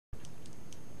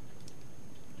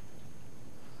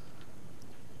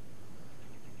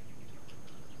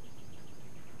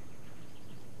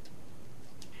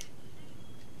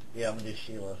Yeah, I'm gonna do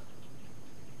Sheila.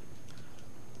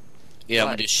 Yeah, I'm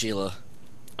Right. gonna do Sheila.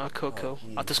 Oh, cool, Oh, cool.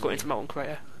 geez, I've just got dude. into Molten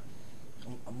Crater.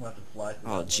 I'm gonna have to fly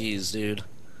through Oh, that jeez, dude.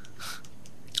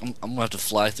 I'm gonna have to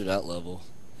fly through that level.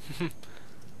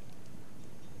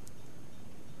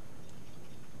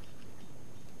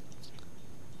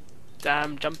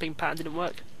 Damn, jumping pattern didn't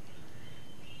work.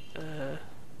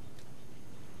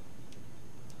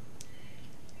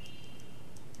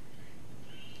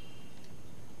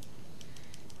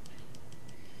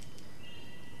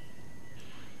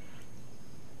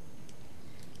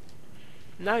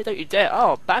 No, don't you dare.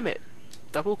 Oh, bam it.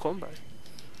 Double combo.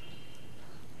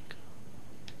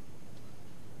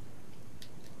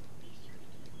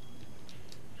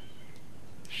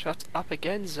 Shut up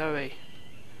again, Zoe.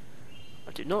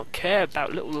 I do not care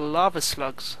about little lava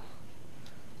slugs.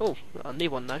 Oh, I need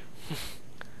one though.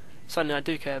 Suddenly I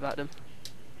do care about them.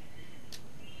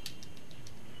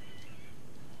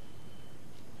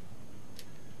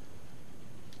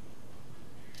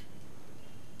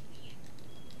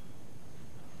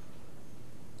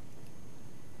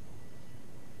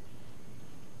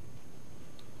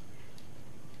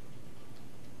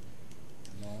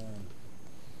 one.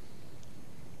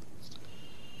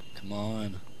 Come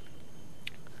on.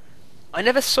 I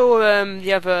never saw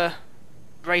the other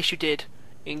race you did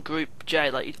in Group J.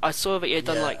 Like I saw that you had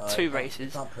done Yeah, like 2 it's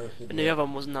races, not posted and the yet. other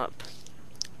one wasn't up.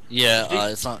 Yeah, Did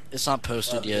you- it's not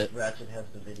posted yet. Because Ratchet has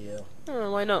the video.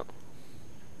 Oh, why not?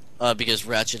 Because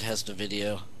Ratchet has the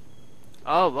video.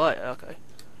 Oh right, okay.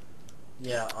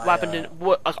 Yeah, What happened in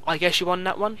what? I guess you won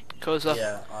that one because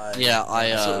Yeah, Yeah,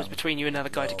 I thought it was I between you and another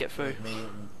guy to well, get through. it was me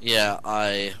and yeah,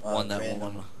 I won that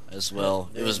random. one as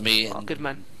well. It was me Oh, and good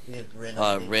man. it's random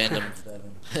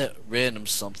 827. random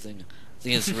something. I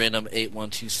think it's random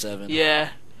 8127. Yeah,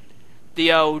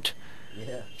 the old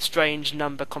Yeah. strange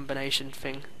number combination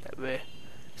thing that we're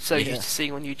so Yeah. used to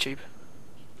seeing on YouTube.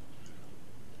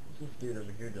 What's this dude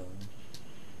over here doing?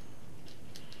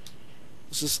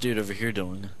 What's this dude over here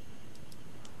doing?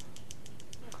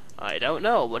 I don't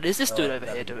know. What is this dude Oh, over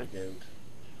that here was a doing? goat.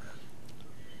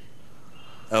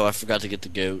 Oh, I forgot to get the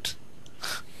goat.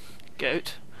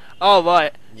 Goat. Oh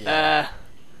right. Yeah.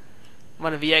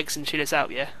 One of the eggs and shoot us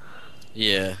out. Yeah.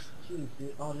 Yeah. Jeez,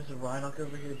 dude. Oh, there's a Rhinoc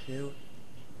over here too.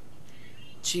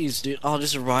 Jeez, dude. Oh,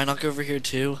 there's a Rhinoc over here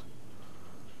too.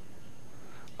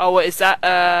 Oh, what is that?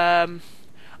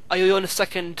 Are you on the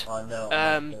second Oh no,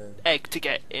 I'm on third. egg to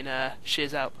get in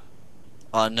Shears out?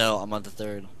 Oh no, I'm on the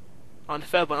third. On the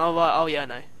third one. Oh right. Oh yeah,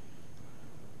 no.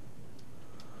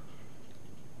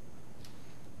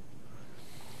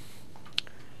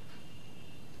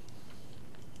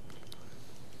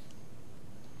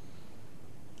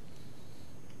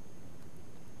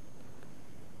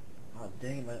 Oh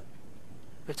dang it, my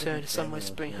Return to somewhere,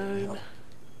 family spring wants me home. out.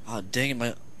 Oh dang it,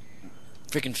 my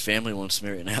freaking family wants me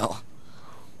right now.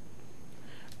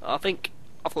 I think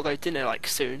I've got to go to dinner like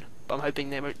soon, but I'm hoping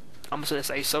they won't. I'm just gonna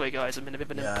say sorry guys. I'm in a bit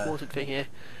of an Yeah. important thing here,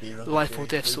 Speedruns life are or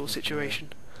death serious sort of business, man.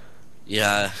 situation.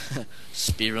 Yeah,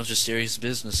 speedruns are serious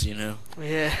business, you know.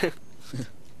 Yeah.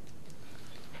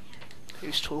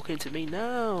 Who's talking to me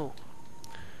now?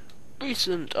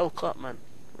 Recent. Oh, Cartman.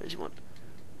 What does he want?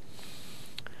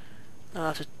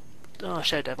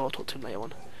 Shadow Devil. I'll talk to him later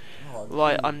on. Oh,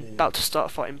 Right, geez, I'm dude. about to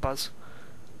start fighting Buzz.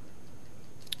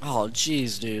 Oh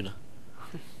jeez, dude.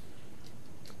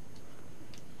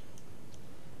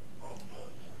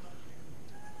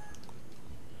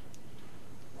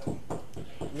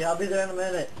 Yeah, I'll be there in a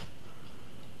minute.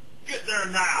 Get there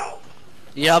now!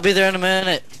 Yeah, I'll be there in a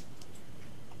minute.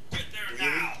 Get there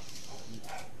now!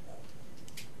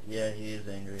 Yeah, he is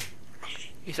angry.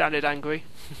 He sounded angry.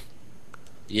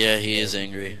 Yeah, he is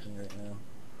angry. Raging right now.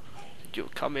 You'll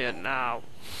come here now.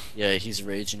 Yeah, he's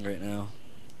raging right now.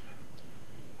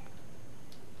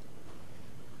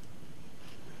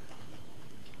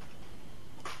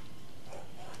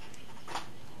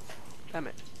 Damn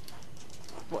it.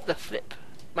 What the flip?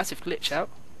 Massive glitch out.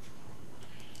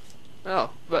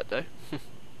 Oh, right though.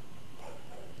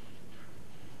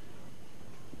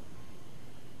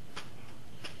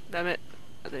 Damn it.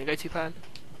 I didn't go too plan.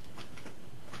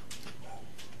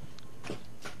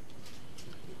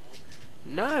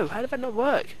 No, how did that not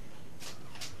work?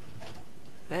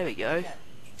 There we go.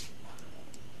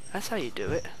 That's how you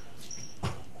do it.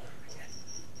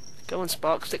 Go on,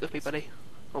 Sparx, stick with me, buddy.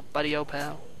 Oh, buddy, old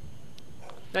pal.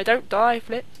 No, don't die,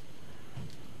 Flip.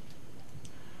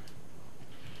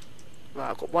 Right,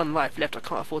 I've got 1 life left. I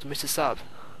can't afford to miss a sub.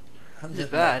 I'm This is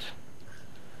just bad.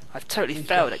 I've totally He's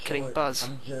failed so at killing short. Buzz.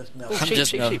 I'm just now. Oh, I'm sheep,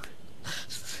 just sheep, no- sheep.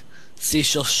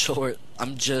 Seashell short.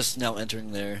 I'm just now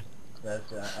entering there.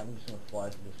 That's I'm just gonna fly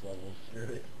through this level.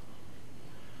 Screw it.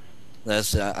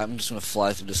 That's it. I'm just gonna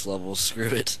fly through this level. Screw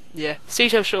it. Yeah,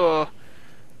 Seashell Shore.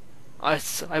 I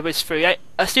whizzed through.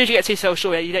 As soon as you get to Seashell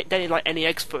Shore, you don't need like any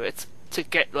eggs for it to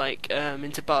get like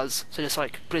into Buzz. So just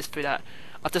like blizz through that.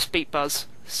 I've just beat Buzz,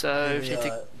 so Do you we,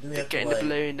 need do we to have get to, in the like,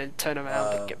 balloon and turn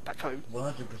around and get back home.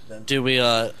 100%? Do we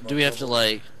have to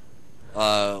like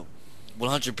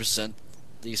 100%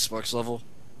 the Sparx level?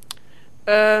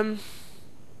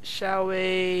 Shall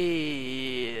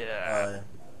we? I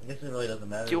guess it really doesn't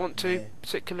matter. Do you want to me.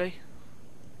 particularly?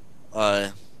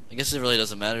 I guess it really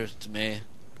doesn't matter to me.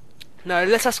 No,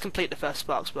 let's just complete the first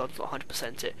Sparks world, not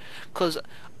 100% it, because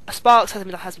Sparks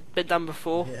hasn't been done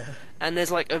before, Yeah. and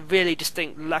there's like a really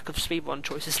distinct lack of speedrun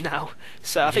choices now.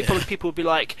 So I think Yeah. probably people will be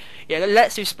like, yeah,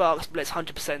 let's do Sparks, but let's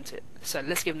 100% it. So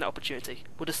let's give them that opportunity.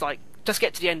 We'll just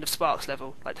get to the end of Sparks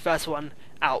level, like the first one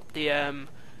out, the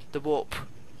warp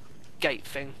gate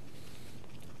thing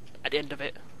at the end of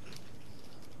it.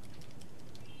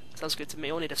 Sounds good to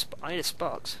me. I need a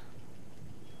Sparks.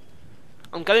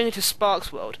 I'm going into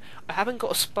Sparks world. I haven't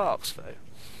got a Sparks though.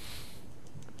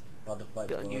 About to fight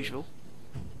Bit Buzz. unusual.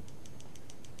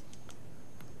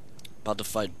 About to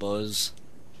fight Buzz.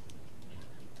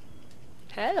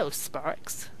 Hello,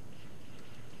 Sparks.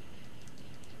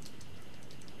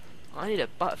 I need a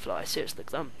butterfly, seriously,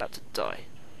 because I'm about to die.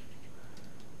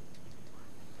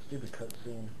 Stupid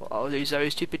cutscene. What I'll do, Zoe,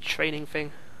 stupid training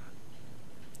thing.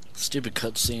 Stupid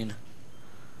cutscene.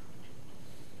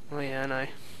 Oh yeah, I know.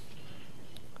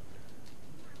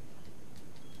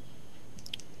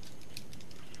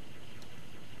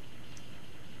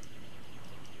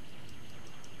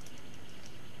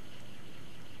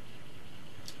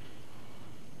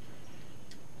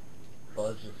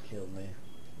 Buzz just killed me.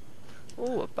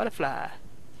 Oh, a butterfly.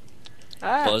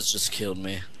 Ah, Buzz just killed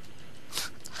me.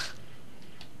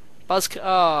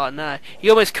 oh no, he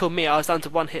almost killed me. I was down to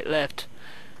one hit left.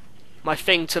 My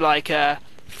thing to like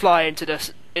fly into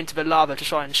the lava to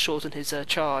try and shorten his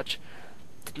charge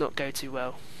did not go too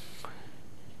well.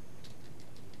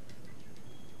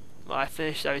 Well, I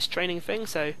finished those training thing,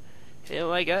 so here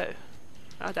I go.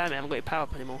 Oh damn it, I haven't got your power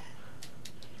up anymore.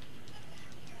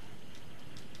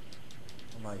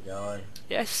 Oh my god.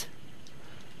 Yes,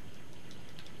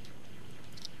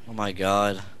 Oh my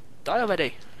god. die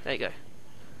already. There you go.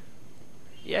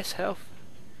 Yes, health.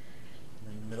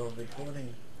 I'm in the middle of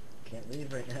recording. Can't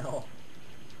leave right now.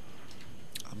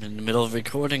 I'm in the middle of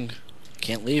recording.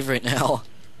 Can't leave right now.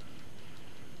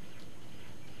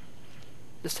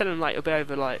 Just tell him like it'll be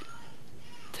over like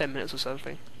 10 minutes or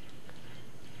something.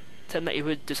 Tell him that you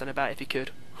would do something about it if you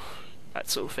could. That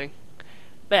sort of thing.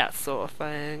 That sort of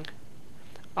thing.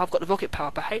 I've got the rocket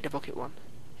power, but I hate the rocket one.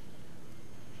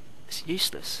 It's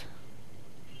useless.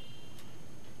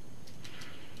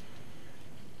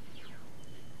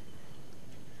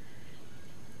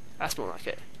 That's more like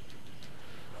it.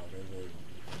 Oh, they really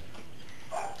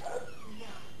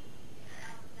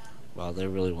Wow, they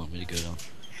really want me to go down.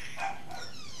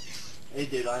 Hey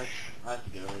dude, I have to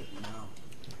go right now.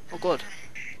 Oh god.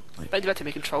 Wait. Don't do that to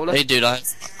me, controller. Hey dude, I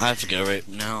have to go right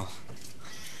now.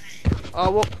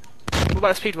 Oh, what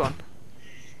about a speed run?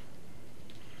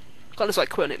 Can't just like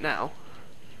quit on it now.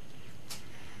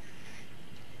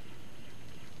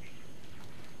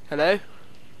 Hello?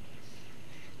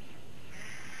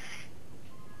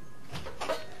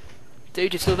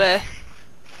 Dude, you still there?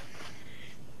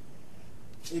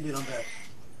 Hey dude, I'm back.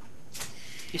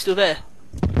 You still there?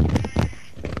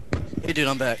 Hey dude,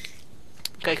 I'm back.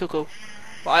 Okay, cool.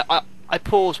 Well, I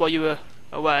paused while you were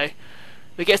away.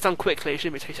 If it gets done quickly, it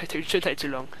shouldn't take too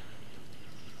long.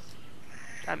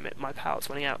 Damn it, my power's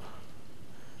running out.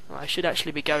 I should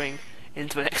actually be going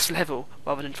into the next level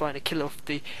rather than trying to kill off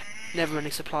the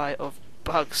never-ending supply of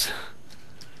bugs.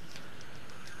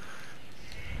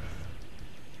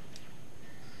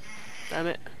 Damn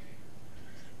it.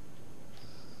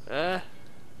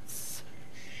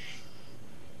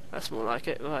 That's more like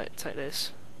it. Right, take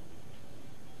this.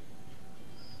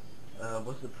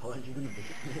 What's the point? You're gonna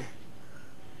beat me.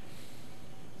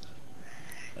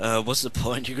 What's the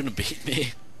point? You're gonna beat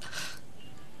me.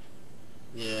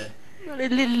 Yeah. Well,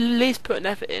 at least put an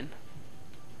effort in.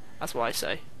 That's what I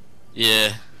say.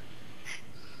 Yeah.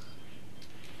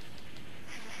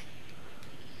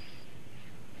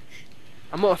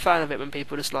 I'm not a fan of it when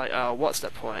people just like, oh, what's the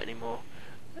point anymore?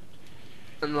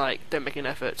 And like, don't make an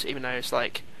effort, even though it's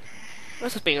like,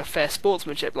 that's just being a fair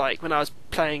sportsmanship. Like, when I was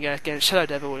playing against Shadow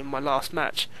Devil in my last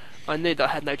match, I knew that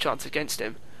I had no chance against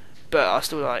him. But I was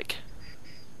still like,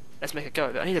 let's make a go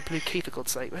of it. I need a blue key for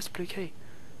God's sake. Where's the blue key?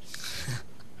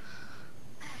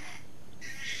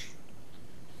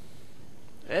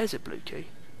 There's a blue key.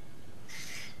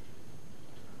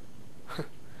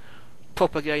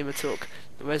 proper gamer talk.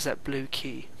 Where's that blue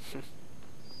key?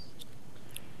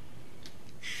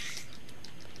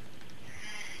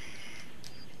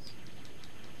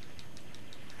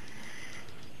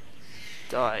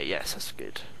 Die, yes, that's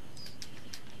good.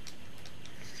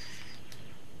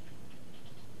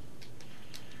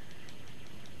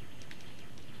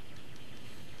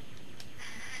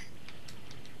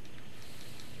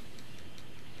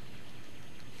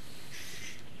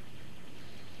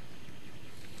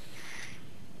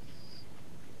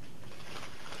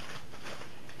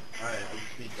 Alright, I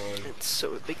just beat Buzz. And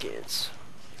so it begins.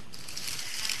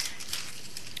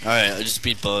 Alright, I just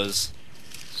beat Buzz.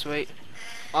 Sweet.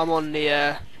 I'm on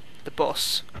the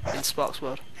boss in Sparx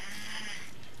World.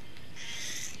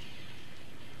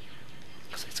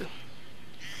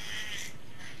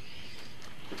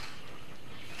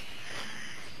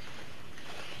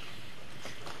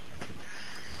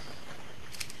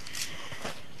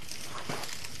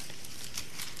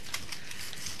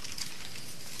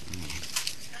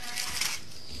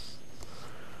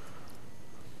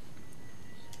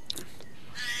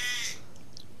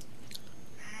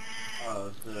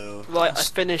 Oh, so... Right, I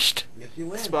finished Guess you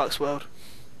win. Sparx World.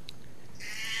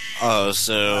 Oh,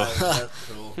 so... Alright, that's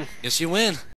cool. Guess you win.